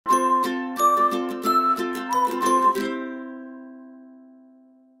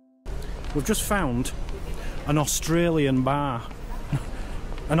We've just found an Australian bar.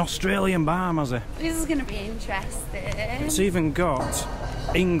 An Australian bar, Mazzy. This is going to be interesting. It's even got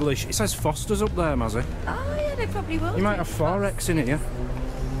English. It says Foster's up there, Mazzy. Oh yeah, they probably will. You might have Forex in it, yeah?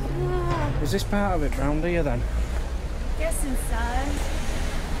 Is this part of it round here then? Guessing so.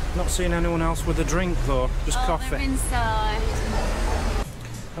 Not seeing anyone else with a drink though, just coffee. They're inside.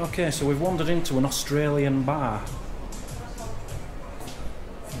 Okay, so we've wandered into an Australian bar.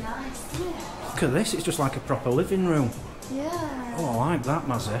 It's nice, isn't it? Look at this, it's just like a proper living room. Yeah. Oh, I like that,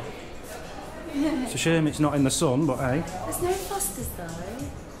 Mazzy. It's a shame it's not in the sun, but hey. There's no Fosters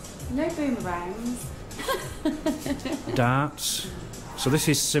though. No boomerangs. Darts. So this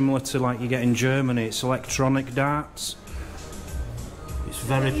is similar to like you get in Germany, it's electronic darts. It's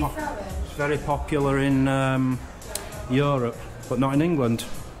very popular in Europe, but not in England.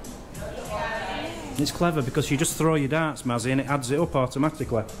 It's clever because you just throw your darts, Mazzy, and it adds it up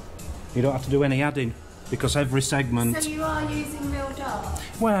automatically. You don't have to do any adding because every segment... So you are using real darts?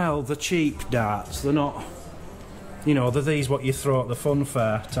 Well, the cheap darts, they're not... You know, they're these what you throw at the fun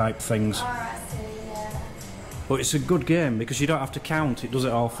fair type things. Oh, I see, yeah. But it's a good game because you don't have to count, it does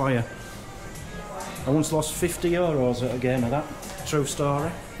it all for you. I once lost €50 at a game of that. True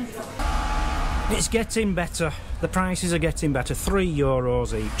story. It's getting better. The prices are getting better.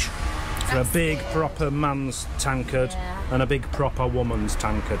 €3 each. For a big proper man's tankard and a big proper woman's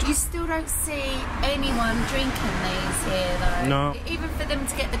tankard. You still don't see anyone drinking these here though. No. Even for them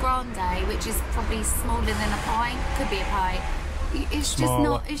to get the grande, which is probably smaller than a pint, could be a pint. It's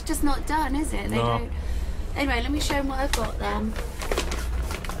just not done, is it? They don't. Anyway, let me show them what I've got then.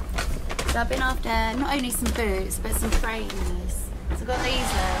 So I've been after not only some boots but some trainers. So I've got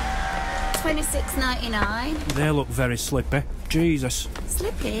these $26.99. They look very slippy. Jesus.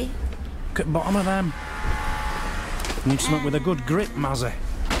 Slippy? Look at the bottom of them. You need something with a good grip, Mazzy.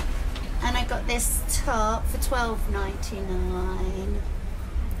 And I got this top for $12.99.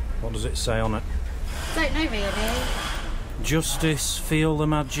 What does it say on it? Don't know really. Justice, Feel the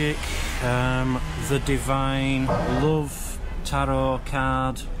Magic, The Divine, Love, Tarot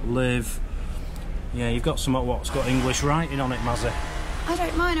Card, Live. Yeah, you've got some what's got English writing on it, Mazzy. I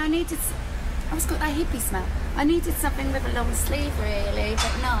don't mind. I was got that hippie smell. I needed something with a long sleeve, really,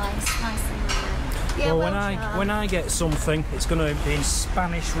 but nice and yeah. Well, when I get something, it's going to be in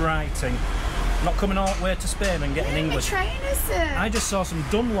Spanish writing. I'm not coming all the way to Spain and getting English. Trainers. I just saw some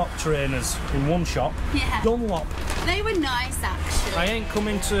Dunlop trainers in one shop. Yeah. Dunlop. They were nice, actually. I ain't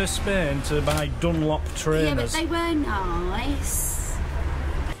coming to Spain to buy Dunlop trainers. Yeah, but they were nice.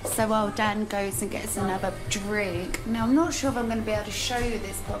 So while Dan goes and gets another drink, now I'm not sure if I'm going to be able to show you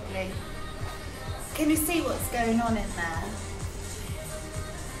this properly. Can you see what's going on in there?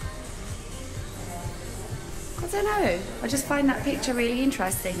 I don't know. I just find that picture really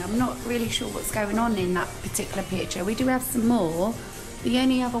interesting. I'm not really sure what's going on in that particular picture. We do have some more. The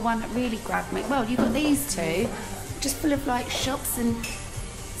only other one that really grabbed me, well, you've got these two, just full of like shops and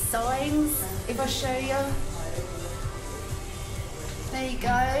signs, if I show you. There you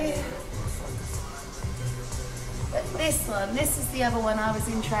go. But this is the other one I was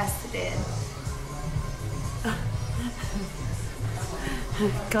interested in.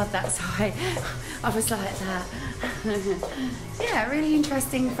 God, that's high. I was like that. Yeah, really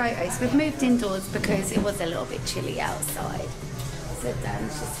interesting photos. We've moved indoors because it was a little bit chilly outside. So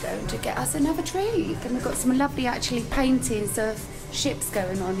Dan's just going to get us another drink. And we've got some lovely actually paintings of ships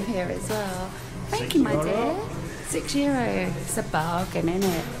going on here as well. Thank you, my dear. €6. It's a bargain, isn't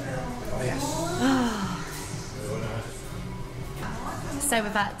it? Yes. So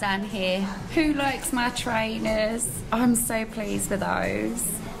with that Dan here, who likes my trainers? I'm so pleased with those.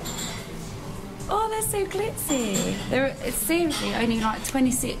 Oh, they're so glitzy. It's seriously only like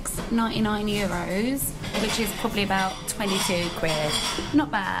 €26.99, which is probably about 22 quid.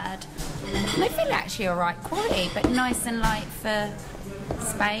 Not bad. And they feel actually alright quality, but nice and light for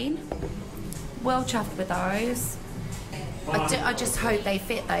Spain. Well chuffed with those. I just hope they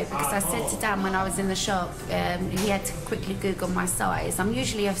fit though, because I said to Dan when I was in the shop, he had to quickly Google my size. I'm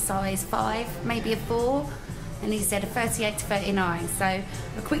usually a size 5, maybe a 4, and he said a 38 to 39. So I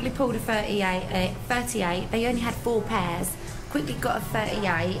quickly pulled a 38. They only had 4 pairs. Quickly got a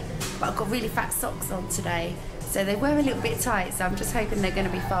 38, but I've got really fat socks on today. So they were a little bit tight, so I'm just hoping they're going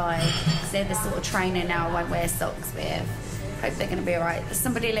to be fine, because they're the sort of trainer now I won't wear socks with. Hope they're going to be alright.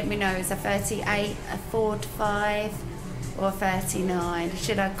 Somebody let me know, is a 38, a 4 to 5, or 39.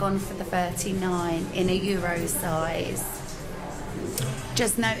 Should I have gone for the 39 in a Euro size?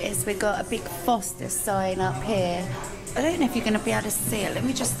 Just noticed we got a big Foster sign up here. I don't know if you're going to be able to see it. Let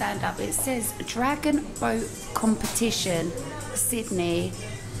me just stand up. It says Dragon Boat Competition, Sydney.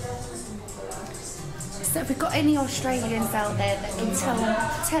 So if we've got any Australians out there that can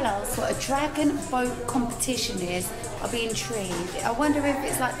tell us what a dragon boat competition is, I'll be intrigued. I wonder if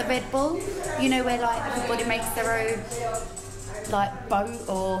it's like the Red Bull, you know, where like everybody makes their own like boat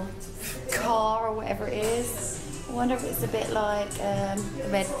or car or whatever it is. I wonder if it's a bit like the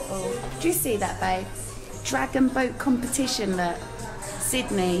Red Bull. Do you see that, babe? Dragon boat competition, look.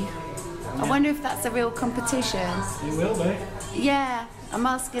 Sydney. I wonder if that's a real competition. It will be. Yeah, I'm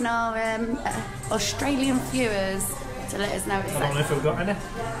asking our Australian viewers to let us know. I don't know if we've got any.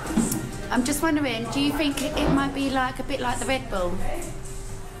 I'm just wondering, do you think it might be like a bit like the Red Bull?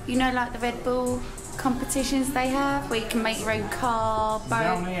 You know, like the Red Bull competitions they have, where you can make your own car, boat.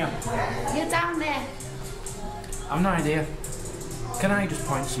 Down here. You're down there. I've no idea. Can I just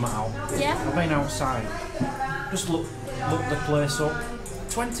point something out? Yeah. I've been outside. Just look the place up.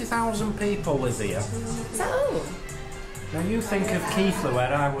 20,000 people live here. Is that all? Now you think of Keighley,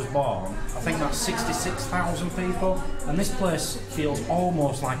 where I was born, I think that's 66,000 people, and this place feels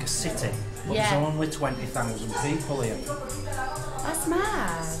almost like a city, but Yeah. there's only 20,000 people here. That's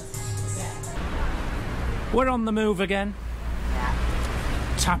mad. We're on the move again. Yeah.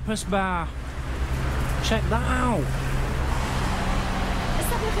 Tapas bar. Check that out. Let's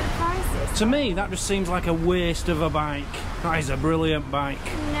have a look at the prices. To me, that just seems like a waste of a bike. That is a brilliant bike.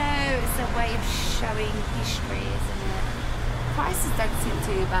 No, it's a way of showing history, isn't it? Prices don't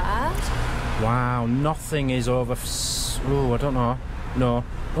seem too bad. Wow, nothing is over. Oh, I don't know. No.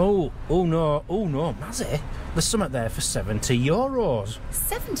 Oh no. Oh no, Mazzy. There's something there for €70.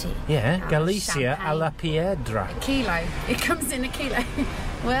 70? Yeah, Oh, Galicia champagne. a la Piedra. A kilo. It comes in a kilo.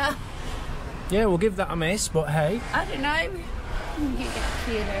 Well, Yeah, we'll give that a miss, but hey. I don't know. You get a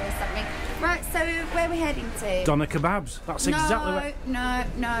kilo or something. Right, so where are we heading to? Doner kebabs. That's exactly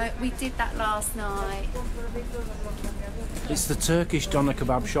what. No, we did that last night. It's the Turkish doner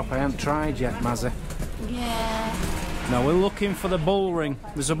kebab shop I haven't tried yet, Mazzy. Yeah. No, we're looking for the bull ring.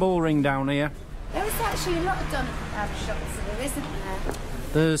 There's a bull ring down here. There was actually a lot of doner kebab shops there, isn't there?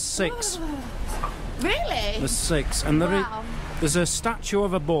 There's 6. Really? There's 6. And Wow. there's a statue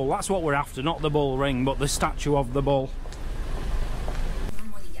of a bull. That's what we're after, not the bull ring, but the statue of the bull.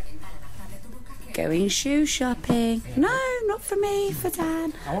 Going shoe shopping. No, not for me, for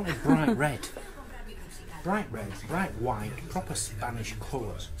Dan. I wanted bright red. Bright red, bright white, proper Spanish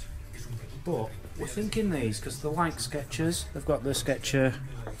colours. But we're thinking these because they're like Skechers. They've got the Sketcher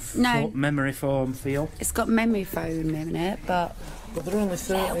memory foam feel. It's got memory foam in it, but But they're only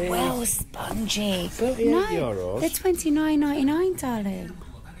 30. they're well spongy. 38 no, euros. they're $29.99, darling.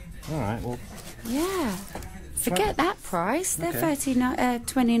 Alright, well, Yeah. Forget that price. They're Okay.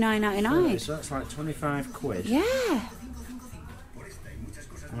 $29.99. so that's like 25 quid. Yeah.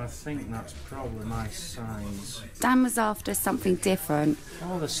 And I think that's probably my size. Dan was after something different.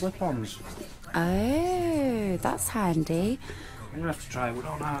 Oh, the slip-ons. Oh, that's handy. I'm going to have to try one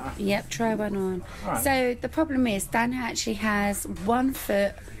on, aren't I? Yep, try one on. Alright. So the problem is Dan actually has 1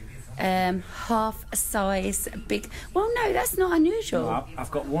 foot, half a size big. Well, no, that's not unusual. No,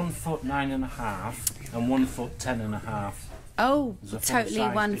 I've got 1 foot 9.5 and 1 foot 10.5. Oh, There's a full totally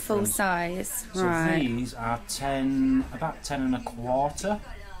size one full difference. size. So Right. these are about 10.25.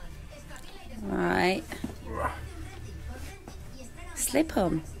 Right. Slip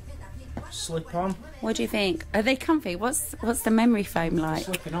on. Slip on, What do you think? Are they comfy? What's the memory foam like?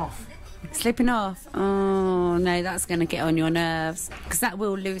 slipping off. Slipping off? Oh no, that's going to get on your nerves because that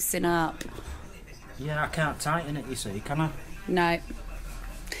will loosen up. Yeah, I can't tighten it, you see, can I? No.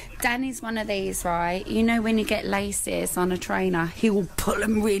 Danny's one of these, right? You know when you get laces on a trainer, he will pull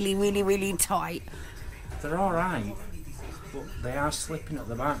them really, really, really tight. They're alright, but they are slipping at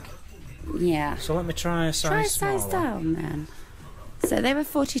the back. Yeah. So let me try a size Try a smaller. size down then. So they were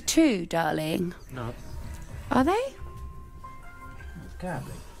 42, darling. No, Are they? it can't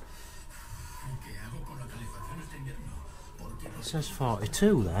be. It says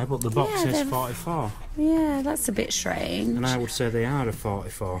 42 there, but the box Yeah, says they're- 44. Yeah, that's a bit strange. And I would say they are a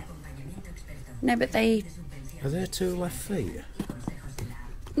 44. No, but they... Are there 2 left feet?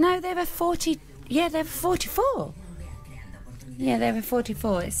 No, they were 40... Yeah, they were 44. Yeah, they were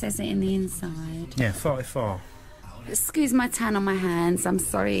 44. It says it in the inside. Yeah, 44. Excuse my tan on my hands. I'm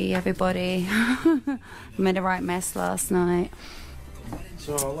sorry, everybody. I made a right mess last night.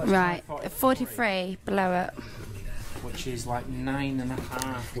 So let's Right, try 43 below it. which is like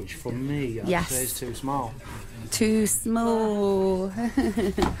 9.5, which for me I'd Yes. say is too small. Too small.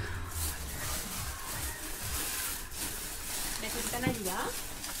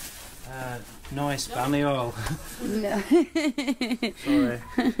 No español. No. Sorry.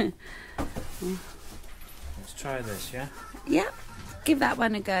 Let's try this, yeah? Yep, give that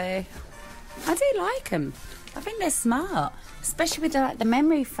one a go. I do like them. I think they're smart, especially with like the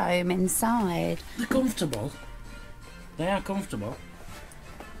memory foam inside. They're comfortable. They are comfortable.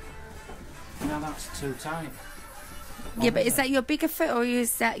 Now that's too tight. Yeah, but is that your bigger foot or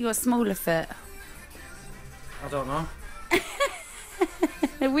is that your smaller foot? I don't know.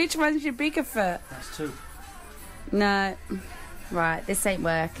 Which one's your bigger foot? That's two. No. Right, this ain't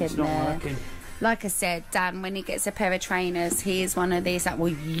working. It's not working. Like I said, Dan, when he gets a pair of trainers, he is one of these that will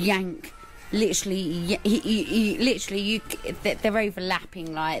yank. Literally, they're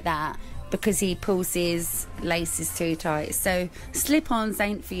overlapping like that because he pulls his laces too tight. So slip-ons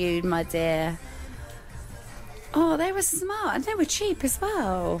ain't for you, my dear. Oh, they were smart and they were cheap as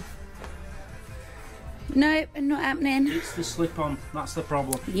well. Nope, not happening. It's the slip-on, that's the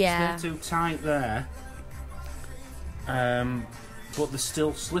problem. Yeah. It's still too tight there. But they're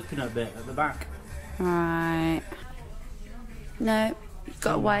still slipping a bit at the back. Right. No, you've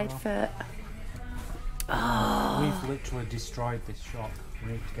got a wide foot. Oh. We've literally destroyed this shop.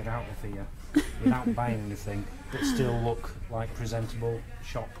 We need to get out of here without buying anything, but still look like presentable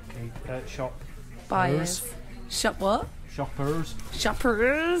shop Buyers. Shop what? Shoppers.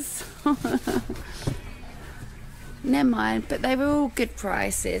 Shoppers. Never mind, but they were all good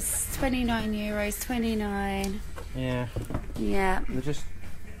prices. €29, 29. Yeah. Yeah. They're just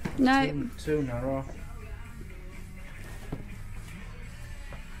too narrow.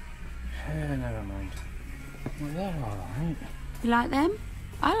 Never mind. Well, they're alright. You like them?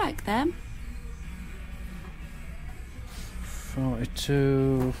 I like them.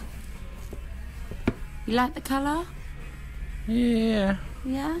 42. You like the colour? Yeah.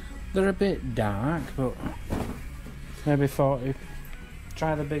 Yeah? They're a bit dark, but maybe 40.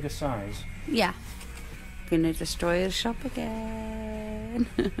 Try the bigger size. Yeah. Gonna destroy the shop again.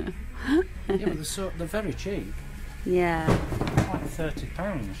 Yeah, but they're very cheap. Yeah. Like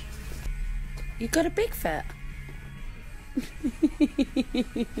 £30. You got a big foot.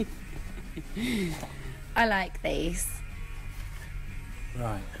 I like these.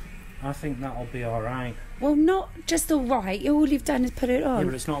 Right. I think that'll be alright. Well, not just alright. All you've done is put it on. Yeah,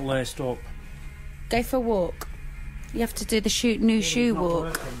 but it's not laced up. Go for a walk. You have to do the new shoe walk.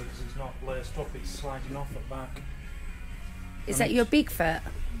 It's not working because it's not laced up. It's sliding off at back. Is that your big foot?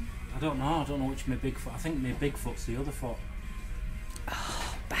 I don't know. I don't know which my big foot. I think my big foot's the other foot.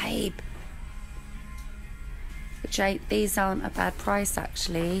 Oh, babe. Which these aren't a bad price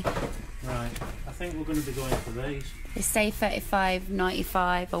actually. Right. I think we're going to be going for these. They say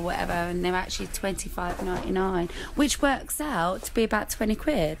 $35.95 or whatever, and they're actually $25.99, which works out to be about 20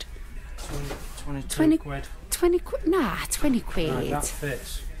 quid. 22 quid. 20 quid? Nah, 20 quid. Right, that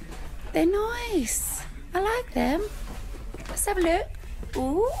fits. They're nice. I like them. Let's have a look.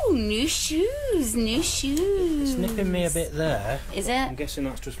 Ooh, new shoes, new shoes. It's nipping me a bit there. Is it? I'm guessing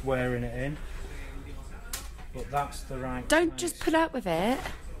that's just wearing it in. But that's the right Don't size. just put up with it.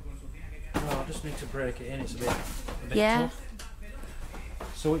 No, I just need to break it in. It's a bit Yeah. tough.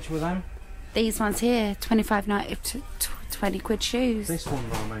 So which were them? These ones here, $25.90 to 20 quid shoes. This one,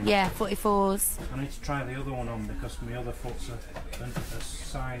 I mean. Yeah, 44s. I need to try the other one on because my other foot's a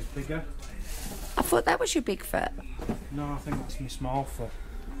size bigger. I thought that was your big foot. No, I think that's my small foot.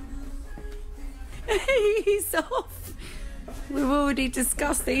 He's off. We've already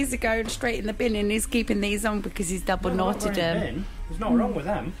discussed these are going straight in the bin and he's keeping these on because he's double knotted them. There's nothing wrong with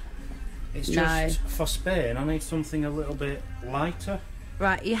them. It's No. just for Spain I need something a little bit lighter.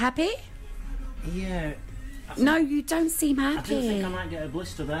 Right, you happy? Yeah. No, you don't seem I do happy. think I might get a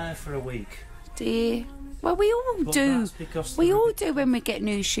blister there for a week. Do you? Well, we all But do. that's because We they're- all do when we get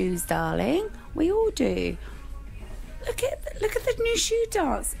new shoes, darling. We all do. Look at the new shoe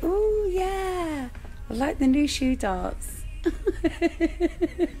darts. Oh yeah, I like the new shoe darts.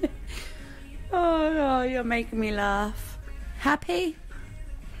 Oh, you're making me laugh. Happy?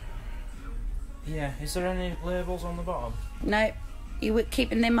 Yeah, is there any labels on the bottom? No, you were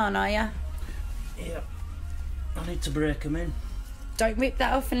keeping them on, are you? Yeah. I need to break them in. Don't rip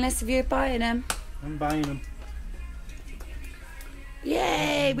that off unless if you're buying them. I'm buying them.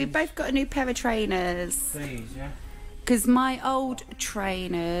 Yay! We both got a new pair of trainers. These, yeah. Because my old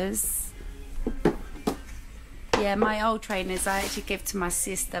trainers, I actually give to my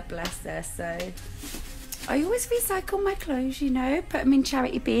sister, bless her. So I always recycle my clothes, you know, put them in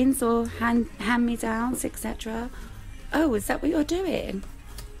charity bins or hand-me-downs, etc. Oh, is that what you're doing?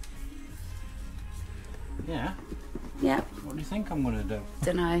 Yeah. Yeah, What do you think I'm going to do?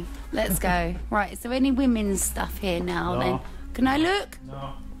 don't know. Let's go. Right, is there any women's stuff here now No. then? Can I look?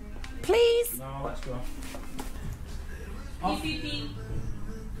 No. Please? No, let's go.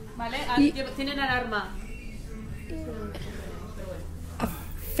 Vale, tienen alarma.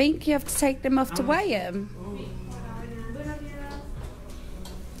 think you have to take them off to weigh them.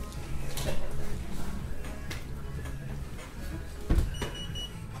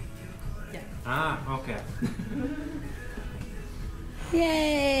 Ah, okay.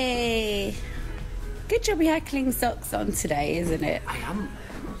 Yay! Good job you had clean socks on today, isn't it? I am.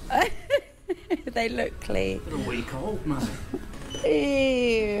 They look clean. A week old, man.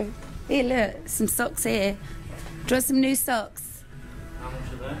 Ew. Here, look, some socks here. Do you want some new socks? How much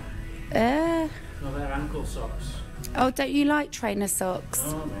are they? No, they're ankle socks. Oh, don't you like trainer socks?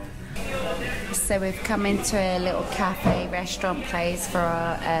 Oh, no. So we've come into a little cafe restaurant place for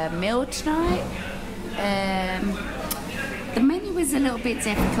our meal tonight. The menu was a little bit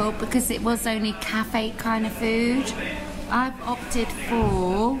difficult because it was only cafe kind of food. I've opted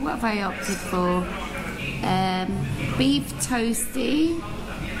for, what have I opted for? Beef toasty.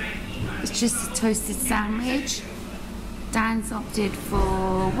 It's just a toasted sandwich. Dan's opted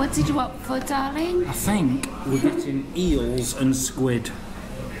for, what did you opt for, darling? I think we're getting eels and squid.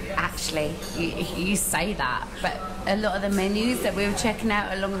 Actually, you say that, but a lot of the menus that we were checking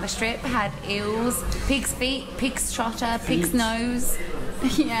out along the strip had eels, pig's feet, pig's trotter, pig's nose.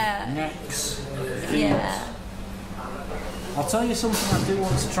 Yeah. Necks. Yeah. I'll tell you something I do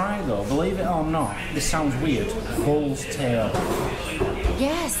want to try though, believe it or not, this sounds weird, bull's tail.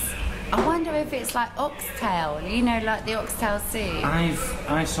 Yes. I wonder if it's like oxtail, you know, like the oxtail soup.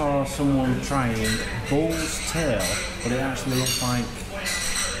 I saw someone trying bull's tail, but it actually looks like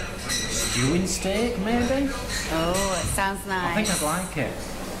stewing steak, maybe? Oh, it sounds nice. I think I'd like it.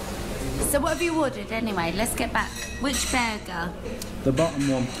 So what have you ordered anyway? Let's get back. Which burger? The bottom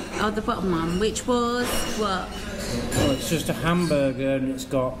one. Oh, the bottom one. Which was what? Well, it's just a hamburger and it's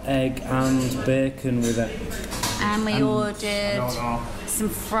got egg and bacon with it. And we ordered know. some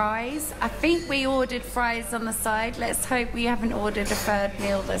fries. I think we ordered fries on the side. Let's hope we haven't ordered a third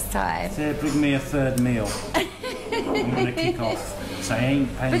meal this time. Say, bring me a third meal. I'm going to kick off. So I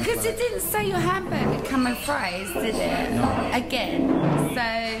ain't paying Because for it didn't say your hamburger come with fries, did it? No. Again. So,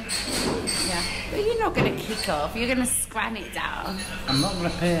 yeah. But you're not going to kick off. You're going to scran it down. I'm not going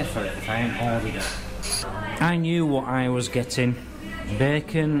to pay for it if I ain't ordered it. I knew what I was getting.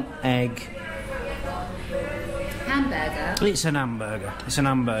 Bacon, egg. Hamburger? It's an hamburger. It's an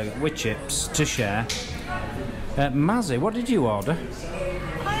hamburger with chips to share. Mazzy, what did you order?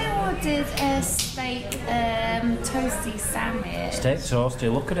 I ordered a steak toasty sandwich. Steak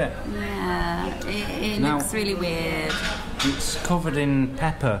toasty, look at it. Yeah, it Now- looks really weird. It's covered in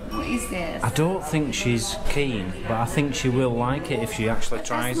pepper. What is this? I don't think she's keen, but I think she will like it if she actually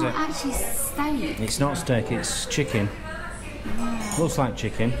tries It's it. not actually steak. It's not steak, it's chicken. Looks like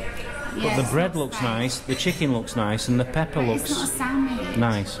chicken. Yeah, But the it's bread not looks steak. nice, the chicken looks nice, and the pepper But looks it's not a sandwich.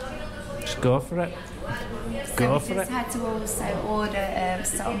 nice. Just go for it. So Go we for just it. had to also order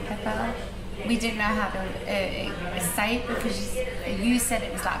salt and pepper. We didn't know how to say it because you said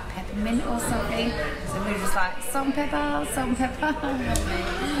it was like peppermint or something. So we were just like, salt and pepper, salt and pepper.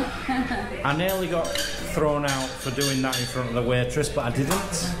 I nearly got thrown out for doing that in front of the waitress, but I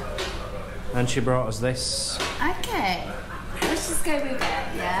didn't. And she brought us this. Okay, let's just go with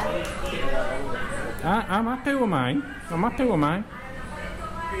that, yeah? I'm happy with mine. I'm happy with mine.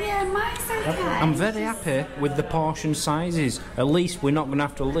 Yeah, mine's okay. I'm very happy with the portion sizes. At least we're not going to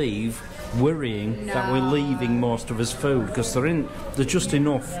have to leave worrying that we're leaving most of us food because they're just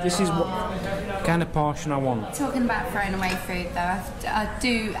enough. This is what kind of portion I want. Talking about throwing away food though, I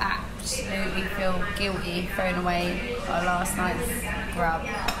do absolutely feel guilty throwing away our last night's grub.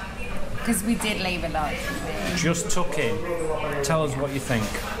 Because we did leave a lot. Just tuck in. Tell us what you think.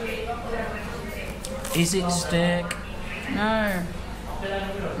 Is it steak? No.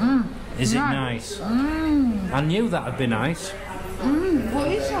 Is it nice? I knew that'd be nice. What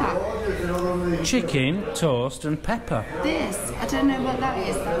is that? Chicken, toast and pepper. This? I don't know what that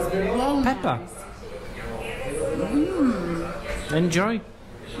is. That's well Pepper. Enjoy.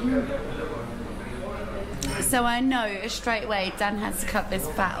 So I know straight away Dan has to cut this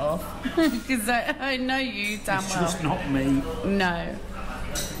fat off. Because I know you damn It's well. just not me. No.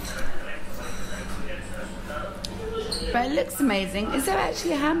 But it looks amazing. Is there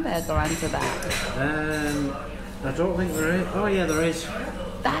actually a hamburger under that? I don't think there is. Oh yeah, there is.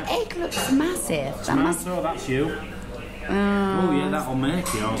 That egg looks massive. That must. Tomato, that's you. Oh yeah, that'll make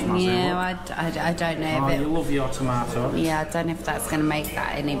yours massive. Yeah, I don't know Oh, if you it. love your tomato. Yeah, I don't know if that's going to make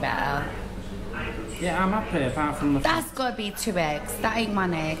that any better. Yeah, I'm happy apart from the That's got to be 2 eggs. That ain't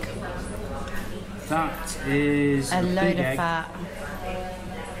 1 egg. That is A load big of egg. fat.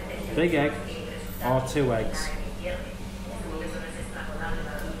 Big egg or 2 eggs.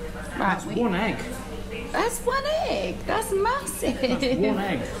 Right, That's 1 egg. That's one egg. That's massive. That's one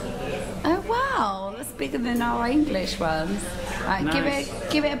egg. Oh wow, that's bigger than our English ones. Right, Nice.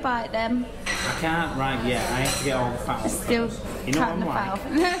 give it a bite then. I can't right yet. I have to get all the fat off. Still first. You know what cutting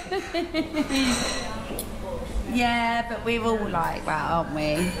I'm the like? fat off. Yeah, but we're all like that, aren't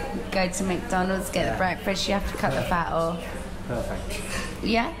we? Go to McDonald's, get the breakfast, you have to cut the fat off. Perfect.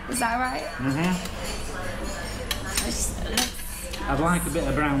 Yeah, is that right? I'd like a bit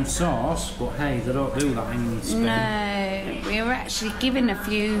of brown sauce, but hey, they don't do that in Spain. No, we were actually given a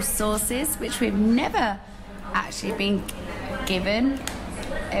few sauces which we've never actually been given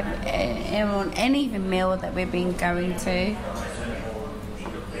on any meal that we've been going to.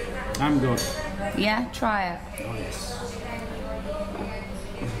 I'm good. Yeah, try it. Oh yes.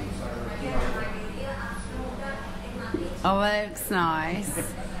 Oh, that looks nice.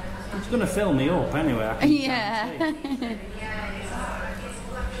 It's going to fill me up anyway. I can Yeah.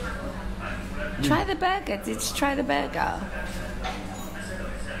 Try the burger. Did you try the burger?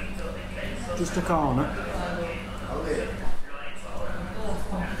 Just a corner.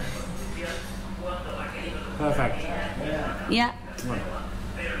 Perfect. Yeah. Right.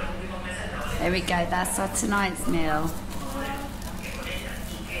 There we go. That's our tonight's meal.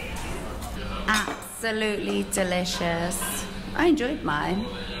 Absolutely delicious. I enjoyed mine.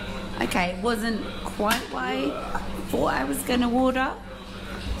 Okay, it wasn't quite what I thought I was going to order.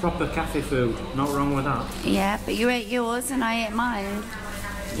 Proper cafe food. Not wrong with that. Yeah, but you ate yours and I ate mine.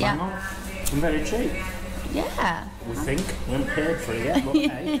 Yeah. I'm very cheap. Yeah. We think. We haven't paid for it yet, but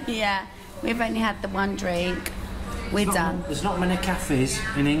hey. Yeah. We've only had the one drink. We're done. There's not many cafes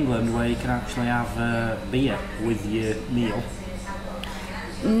in England where you can actually have beer with your meal.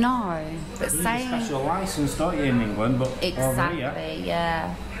 No, but You need a saying special licence, don't you, in England? But over exactly, here,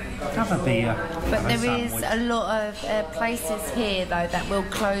 yeah. have a beer. But have a there is sandwich. a lot of places here though that will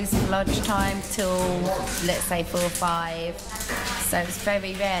close for lunchtime till let's say 4 or 5. So it's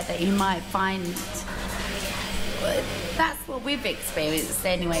very rare that you might find. That's what we've experienced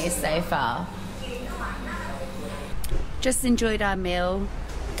anyway so far. Just enjoyed our meal.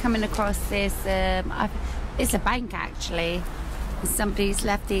 Coming across this, it's a bank actually. Somebody's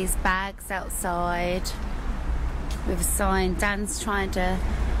left these bags outside with a sign. Dan's trying to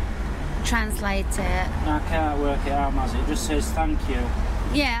translate it. I can't work it out, Maz. It just says thank you.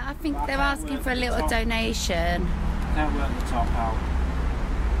 Yeah, I think I they're can't asking work for a the little top. donation. Can't work the top out.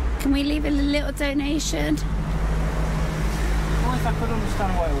 Can we leave a little donation? Well, if I could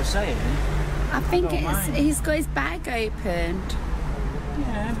understand what he was saying. I think don't mind. he's got his bag opened.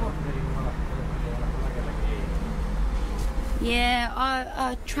 Yeah, but Yeah,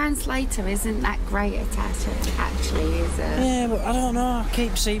 our translator isn't that great at it, actually, is it? yeah, but I don't know. I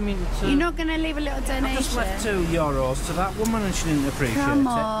keep seeming to. You're not going to leave a little I donation? just left €2 to that woman and she didn't appreciate Come it.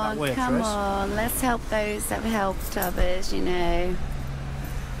 That on, waitress. come on. Let's help those that have helped others, you know.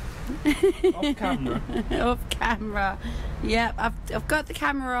 Off camera. Off camera. Yep, I've got the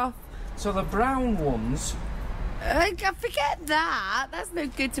camera off. So the brown ones. Forget that. That's no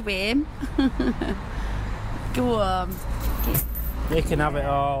good to him. Go on. He can have it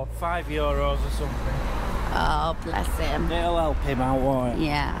all. €5 or something. Oh, bless him. It'll help him out, won't it?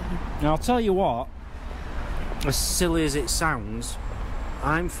 Yeah. Now I'll tell you what. As silly as it sounds,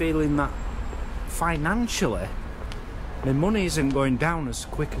 I'm feeling that financially, my money isn't going down as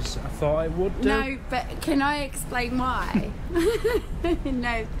quick as I thought it would do. No, but can I explain why?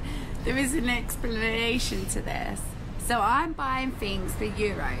 No, there is an explanation to this. So I'm buying things for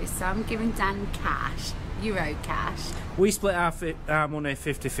euros, so I'm giving Dan cash, euro cash. We split our money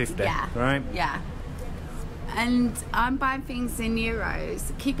 50-50, Yeah. right? Yeah. And I'm buying things in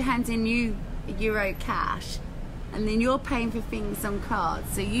euros, keep handing you euro cash, and then you're paying for things on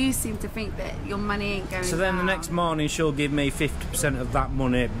cards. So you seem to think that your money ain't going So then the down. next morning she'll give me 50% of that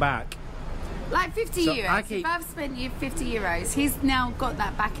money back. Like 50 So euros. I keep- If I've spent you 50 euros, he's now got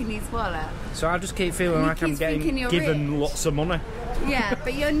that back in his wallet. So I just keep feeling He like I'm keeps thinking getting you're given rich. lots of money. Yeah,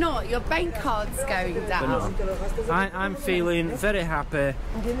 but you're not. Your bank card's going But no. down. I'm feeling very happy.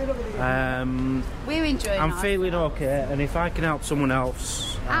 We're enjoying I'm ourselves. feeling okay, and if I can help someone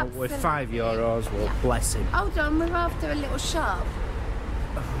else out with Absolutely. €5, well, Yeah. bless him. Hold on, we're after a little shop.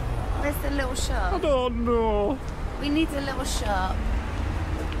 Where's the little I shop? don't know. We need a little shop.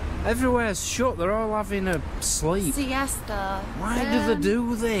 Everywhere's shut. They're all having a sleep. Siesta. Why do they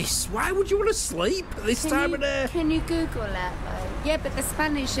do this? Why would you want to sleep at this time of day? Can you Google that though? Yeah, but the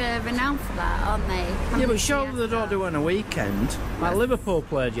Spanish are renowned for that, aren't they? Yeah, but surely they don't do it on a weekend. Like Liverpool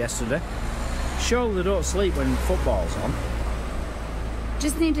played yesterday. Surely they don't sleep when football's on.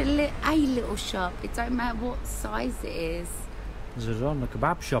 Just need a little shop. It don't matter what size it is. There's a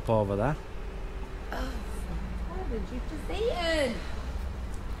kebab shop over there. What did you just eaten?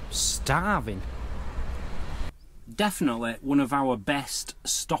 Starving. Definitely one of our best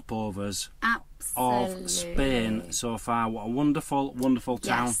stopovers Absolutely. of Spain so far. What a wonderful, wonderful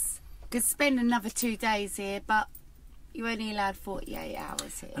town. Yes. Could spend another 2 days here, but you're only allowed 48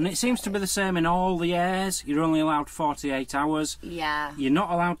 hours here. And it seems to be the same in all the airs. You're only allowed 48 hours. Yeah. You're not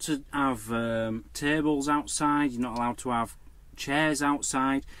allowed to have tables outside. You're not allowed to have chairs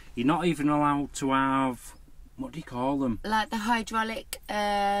outside. You're not even allowed to have, what do you call them? Like the hydraulic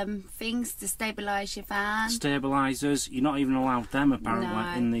things to stabilise your van. Stabilisers. You're not even allowed them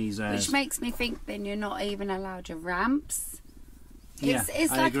apparently in these airs. Which makes me think then you're not even allowed your ramps. Yeah,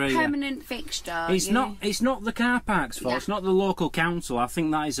 it's I like agree, a permanent fixture. It's not the car park's fault. Yeah. It's not the local council. I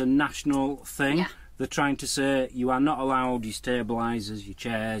think that is a national thing. Yeah. They're trying to say you are not allowed your stabilisers, your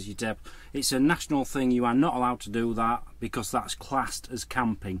chairs, your table. It's a national thing. You are not allowed to do that because that's classed as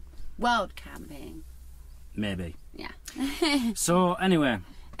camping. World camping. Maybe. Yeah. So anyway,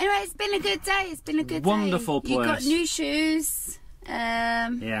 it's been a good day. It's been a good wonderful day. place. You got new shoes.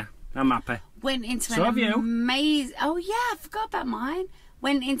 Yeah, I'm happy. Went into So have you? amazing. Oh yeah, I forgot about mine.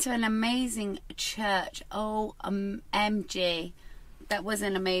 Went into an amazing church. OMG, that was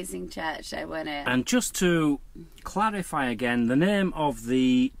an amazing church, though, wasn't it? And just to clarify again, the name of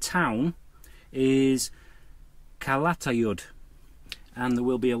the town is Calatayud, and there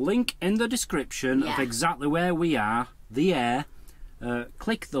will be a link in the description of exactly where we are, the air.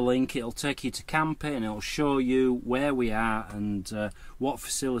 Click the link, it'll take you to camping, and it'll show you where we are and what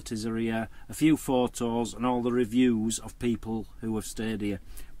facilities are here, a few photos and all the reviews of people who have stayed here.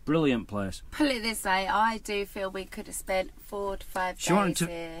 Brilliant place. Put it this way, I do feel we could have spent 4 to 5 days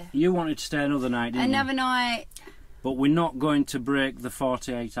here. You wanted to stay another night, didn't you? Another night. But we're not going to break the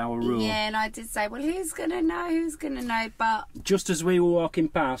 48-hour rule. Yeah, and I did say, well, who's going to know? Who's going to know? But just as we were walking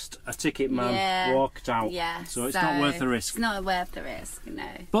past, a ticket man walked out. Yeah, so it's not worth the risk. It's not worth the risk, no.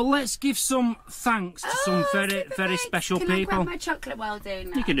 But let's give some thanks to some very, very special people. Can I grab my chocolate while doing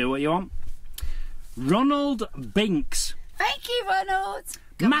that? You can do what you want. Ronald Binks. Thank you, Ronald.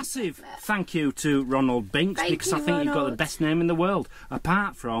 Massive thank you to Ronald Binks, because I think you've got the best name in the world,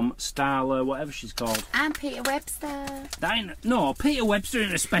 apart from Starla, whatever she's called. And Peter Webster. No, Peter Webster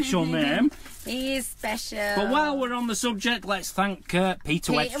isn't a special name. He is special. But while we're on the subject, let's thank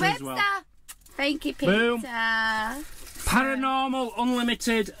Peter Webster as well. Thank you, Peter. Boom. Paranormal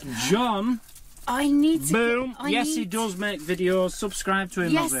Unlimited John. I need to. Boom. He does make videos. Subscribe to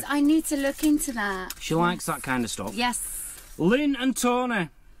him. Yes, Ozzy. I need to look into that. She likes that kind of stuff. Yes. Lynn and Tony.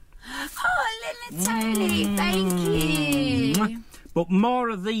 Oh, Lynn and Tony, thank you. But more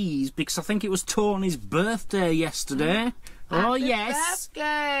of these, because I think it was Tony's birthday yesterday. Oh, yes.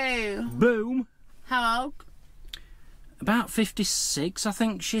 Birthday. Boom. How old? About 56, I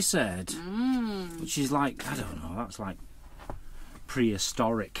think she said. Which is like, I don't know, that's like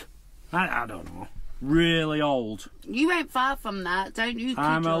prehistoric. I don't know. Really old. You ain't far from that, don't you?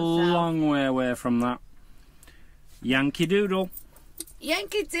 I'm a long way away from that. Yankee Doodle.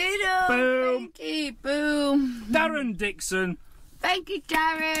 Yankee Doodle. Boom. Thank you. Boom. Darren Dixon. Thank you,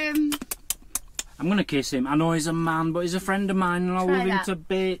 Darren. I'm going to kiss him. I know he's a man, but he's a friend of mine and I love him that. to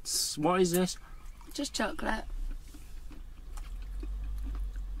bits. What is this? Just chocolate.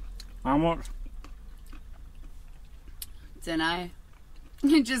 How much? Dunno.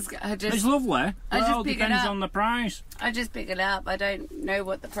 I just. It's lovely. It all depends on the price. I just pick it up. I don't know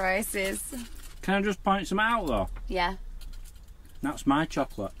what the price is. Can I just point some out though? Yeah. That's my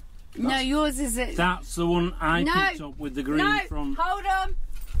chocolate. No, yours is it. That's the one I picked up with the green front. Hold on.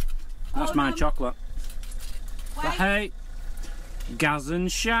 That's my chocolate. Wait. But hey, Gaz and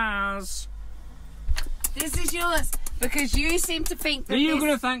Shaz. This is yours because you seem to think that. Are you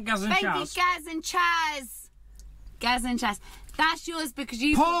going to thank Gaz and Shaz? Thank you, Gaz and Chaz. Gaz and Chaz. That's yours because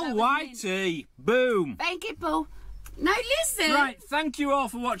you. Paul Whitey. Boom. Thank you, Paul. No, listen. Right, thank you all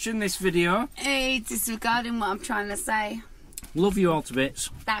for watching this video. Hey, disregarding what I'm trying to say. Love you all to bits.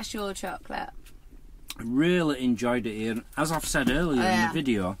 That's your chocolate. I really enjoyed it here. As I've said earlier in the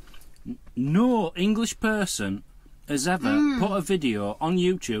video, no English person has ever put a video on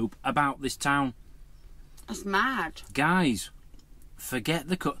YouTube about this town. That's mad. Guys, forget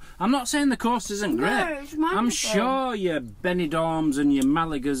the coast. I'm not saying the coast isn't great. No, it's wonderful. I'm sure your Benidorms and your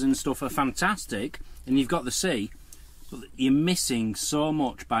Malagas and stuff are fantastic, and you've got the sea. But you're missing so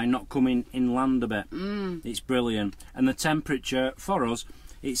much by not coming inland a bit. It's brilliant. And the temperature for us,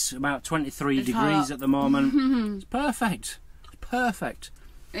 it's about 23 degrees hot. at the moment. It's perfect. It's perfect.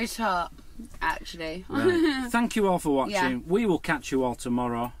 It's hot, actually. Right. Thank you all for watching. Yeah. We will catch you all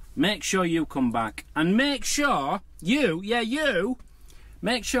tomorrow. Make sure you come back. And make sure, you,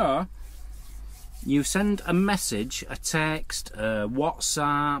 make sure You send a message, a text, a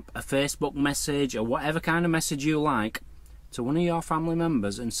WhatsApp, a Facebook message, or whatever kind of message you like to one of your family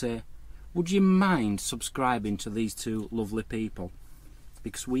members and say, would you mind subscribing to these two lovely people?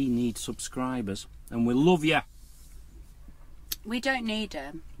 Because we need subscribers and we love you. We don't need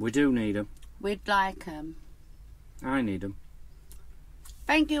them. We do need them. We'd like them. I need them.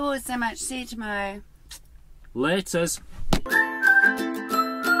 Thank you all so much. See you tomorrow. Laters.